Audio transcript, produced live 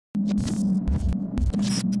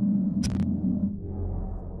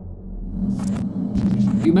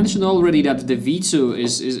you mentioned already that the V2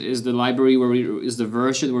 is the library where is the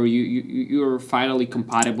version where you're finally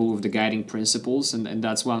compatible with the guiding principles, and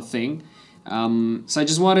that's one thing. So I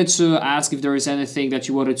just wanted to ask if there is anything that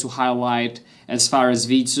you wanted to highlight as far as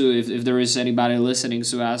V2, if there is anybody listening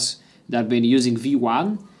to us that been using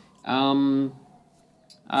V1.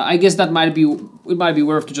 I guess it might be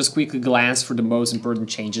worth to just quickly glance for the most important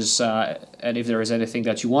changes, and if there is anything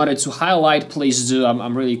that you wanted to highlight, please do.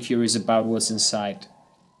 I'm really curious about what's inside.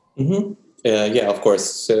 Mm-hmm. Yeah, of course.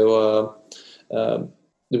 So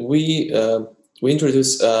we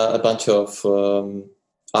introduced a bunch of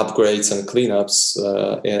upgrades and cleanups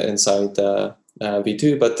inside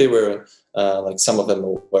V2, but they were like some of them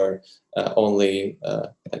were only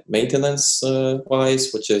like maintenance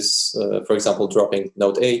wise, which is, for example, dropping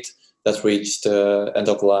Node 8 that reached end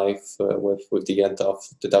of life with the end of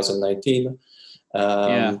 2019.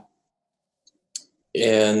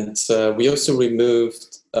 And we also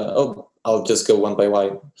removed, I'll just go one by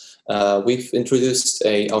one. We've introduced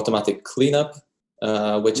a automatic cleanup,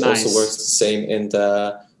 which also works the same in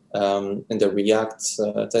the React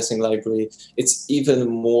testing library. It's even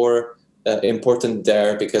more important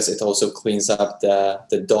there because it also cleans up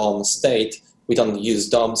the DOM state. We don't use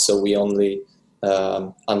DOM, so we only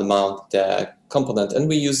unmount the component, and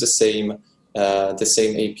we use the same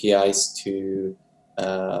APIs to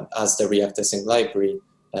as the React testing library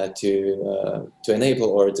to enable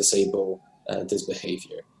or disable this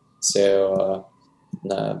behavior. So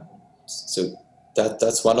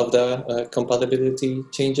that's one of the compatibility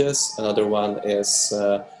changes. Another one is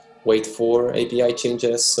wait for API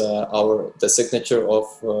changes. The signature of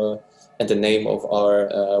and the name of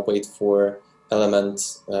our wait for element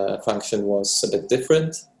function was a bit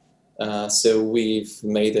different. So we've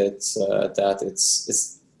made it that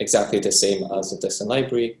it's exactly the same as the testing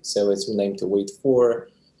library. So it's renamed to wait for.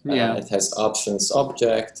 It has options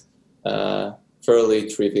object, fairly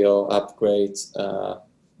trivial upgrade.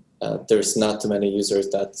 There's not too many users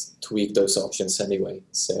that tweak those options anyway.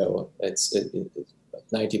 So it's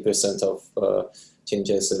 90% of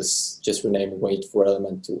changes is just rename wait for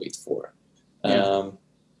element to wait for.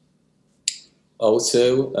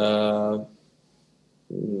 Also,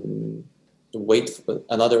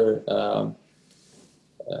 another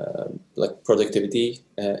like productivity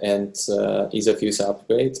and ease of use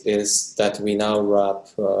upgrade is that we now wrap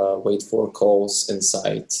wait for calls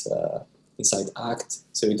inside Act,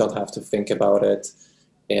 so you don't have to think about it.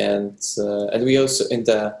 And we also in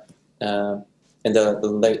the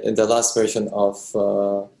last version of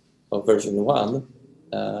version 1,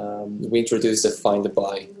 we introduced the find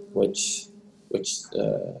by, which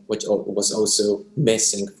was also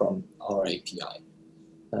missing from our API.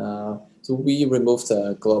 So we removed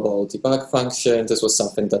the global debug function. This was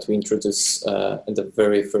something that we introduced in the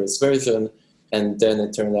very first version, and then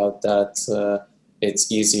it turned out that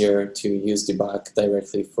it's easier to use debug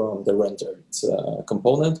directly from the rendered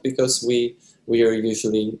component because we are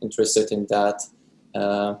usually interested in that.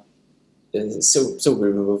 So we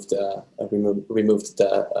removed the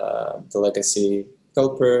legacy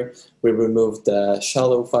helper. We removed the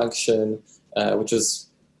shallow function, which was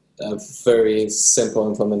a very simple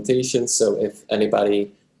implementation. So if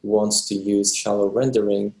anybody wants to use shallow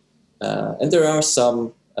rendering, and there are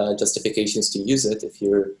some justifications to use it if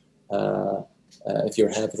you're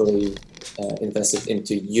heavily invested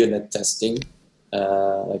into unit testing,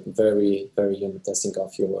 like very unit testing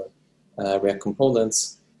of your React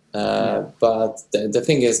components. But the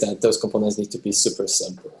thing is that those components need to be super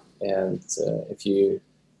simple, and if you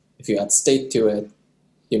add state to it,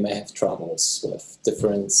 you may have troubles with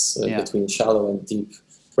difference between shallow and deep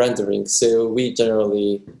rendering. So we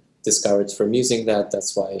generally discourage from using that.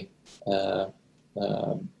 That's why we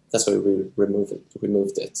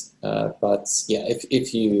removed it. But yeah,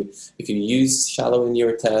 if you use shallow in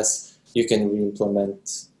your test, you can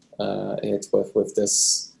re-implement it with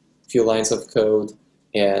this few lines of code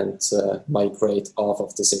and migrate off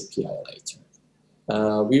of this API later.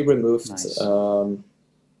 We removed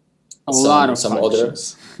some other.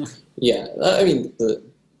 Yeah, I mean,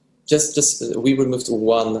 just we removed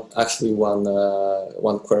one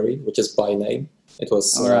query, which is by name. It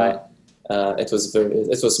was it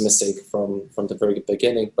was a mistake from the very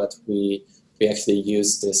beginning, but we actually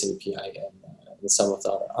used this API in some of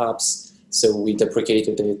our apps. So we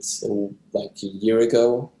deprecated it like a year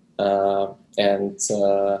ago, and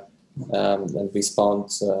we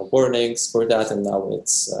spawned warnings for that, and now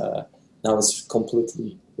it's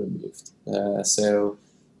completely removed. So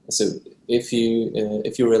if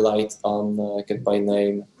you relied on get by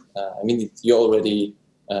name, I mean you already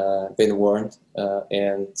been warned,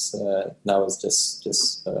 and now it's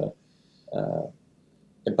just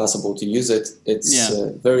impossible to use it. It's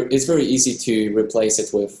very easy to replace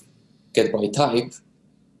it with get by type,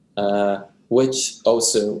 which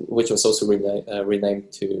was also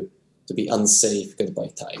renamed to be unsafe get by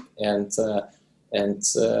type, and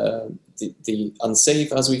the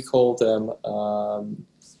unsafe, as we call them,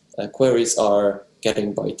 queries are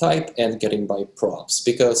getting by type and getting by props,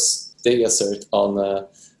 because they assert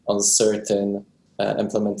on certain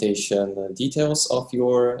implementation details of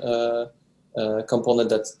your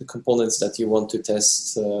components that you want to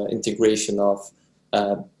test integration of.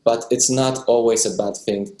 But it's not always a bad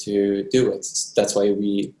thing to do it. That's why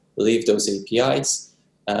we leave those APIs,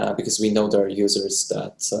 because we know there are users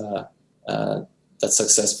that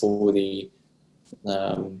successfully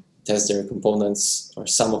test their components or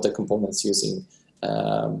some of the components using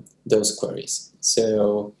those queries.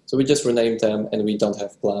 So we just renamed them, and we don't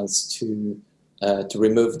have plans to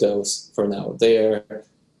remove those for now. They're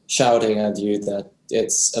shouting at you that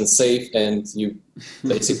it's unsafe, and you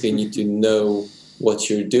basically need to know what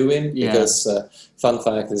you're doing, because fun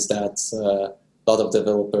fact is that a lot of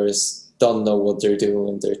developers don't know what they're doing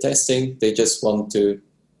when they're testing. They just want to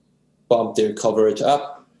bump their coverage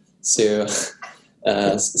up. So we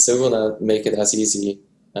want to make it as easy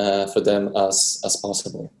for them as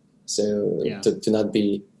possible. So to not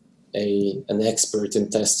be an expert in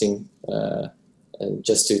testing,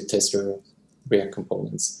 just to test your React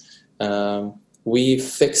components. We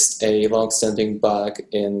fixed a long-standing bug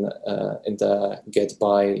in the get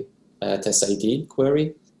by test ID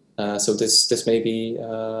query. So this may be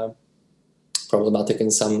problematic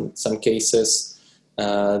in some cases.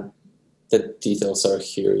 The details are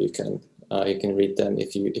here. You can read them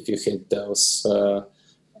if you hit those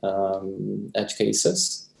edge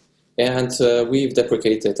cases. And we've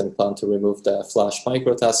deprecated and plan to remove the flash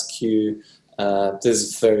microtask queue. This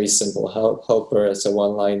is very simple helper. It's a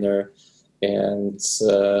one-liner, and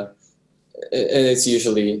it's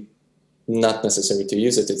usually not necessary to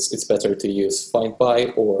use it. It's better to use find by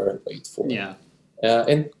or wait for. Yeah.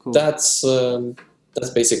 And cool. That's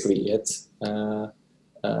basically it.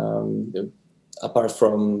 Apart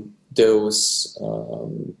from those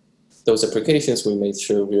applications, we made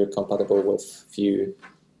sure we are compatible with few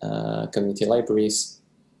community libraries,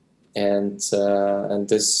 and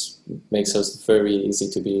this makes us very easy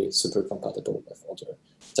to be super compatible with other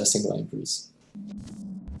testing libraries.